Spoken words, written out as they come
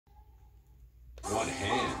One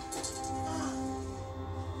hand.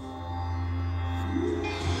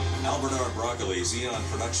 Albert R. Broccoli, Xeon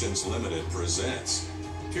Productions Limited presents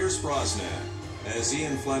Pierce Brosnan as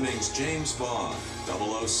Ian Fleming's James Bond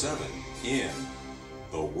 007 in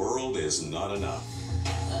The World Is Not Enough.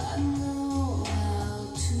 I know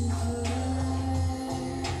how to hurt.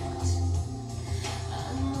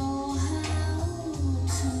 I know how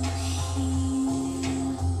to heal.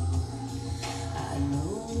 I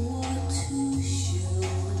know what to show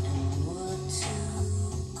and what to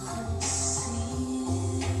conceal.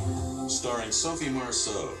 Starring Sophie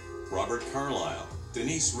Marceau, Robert Carlyle,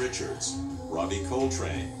 Denise Richards, Robbie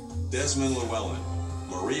Coltrane, Desmond Llewellyn,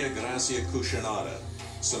 Maria Gracia Cucinato,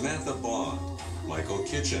 Samantha Bond, Michael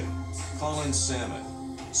Kitchen, Colin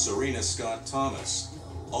Salmon, Serena Scott Thomas,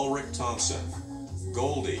 Ulrich Thompson,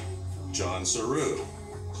 Goldie, John Saru,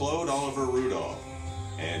 Claude Oliver Rudolph,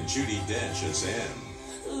 and Judi Dench as M.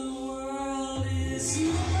 The world is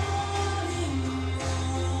not enough,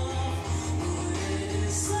 but it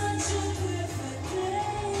is such a perfect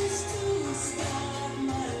place to start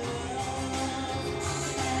my love.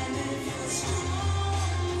 And if you're strong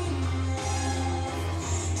enough,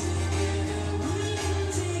 together we can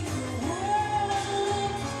take the world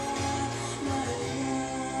apart, my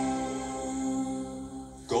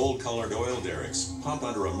love. Gold-colored oil derricks pump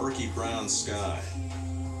under a murky brown sky.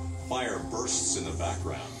 Fire bursts in the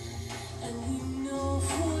background. And we know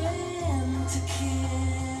when to kill.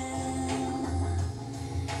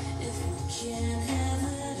 If we can't have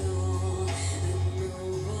it all, then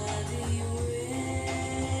nobody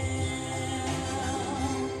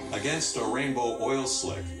will. Against a rainbow oil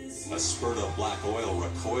slick, a spurt of black oil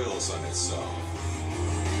recoils on itself.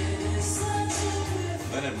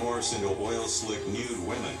 Then it morphs into oil slick nude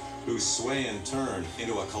women who sway and turn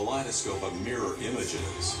into a kaleidoscope of mirror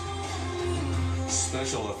images.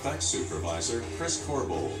 Special effects supervisor Chris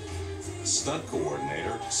Corbould. Stunt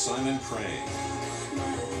coordinator Simon Crane.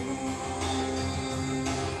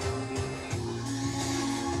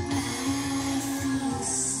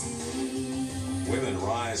 Women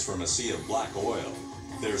rise from a sea of black oil,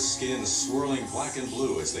 their skin swirling black and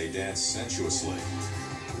blue as they dance sensuously.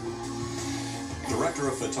 Director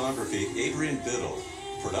of photography Adrian Biddle.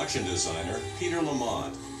 Production designer Peter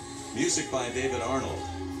Lamont. Music by David Arnold.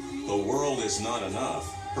 The World Is Not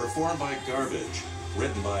Enough, performed by Garbage,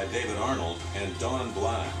 written by David Arnold and Don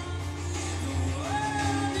Black.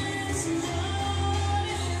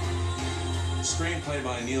 Screenplay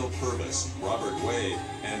by Neil Purvis, Robert Wade,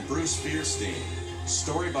 and Bruce Fierstein.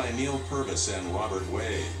 Story by Neil Purvis and Robert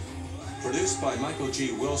Wade. Produced by Michael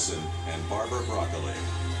G. Wilson and Barbara Broccoli.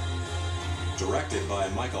 Directed by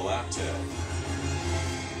Michael Apted.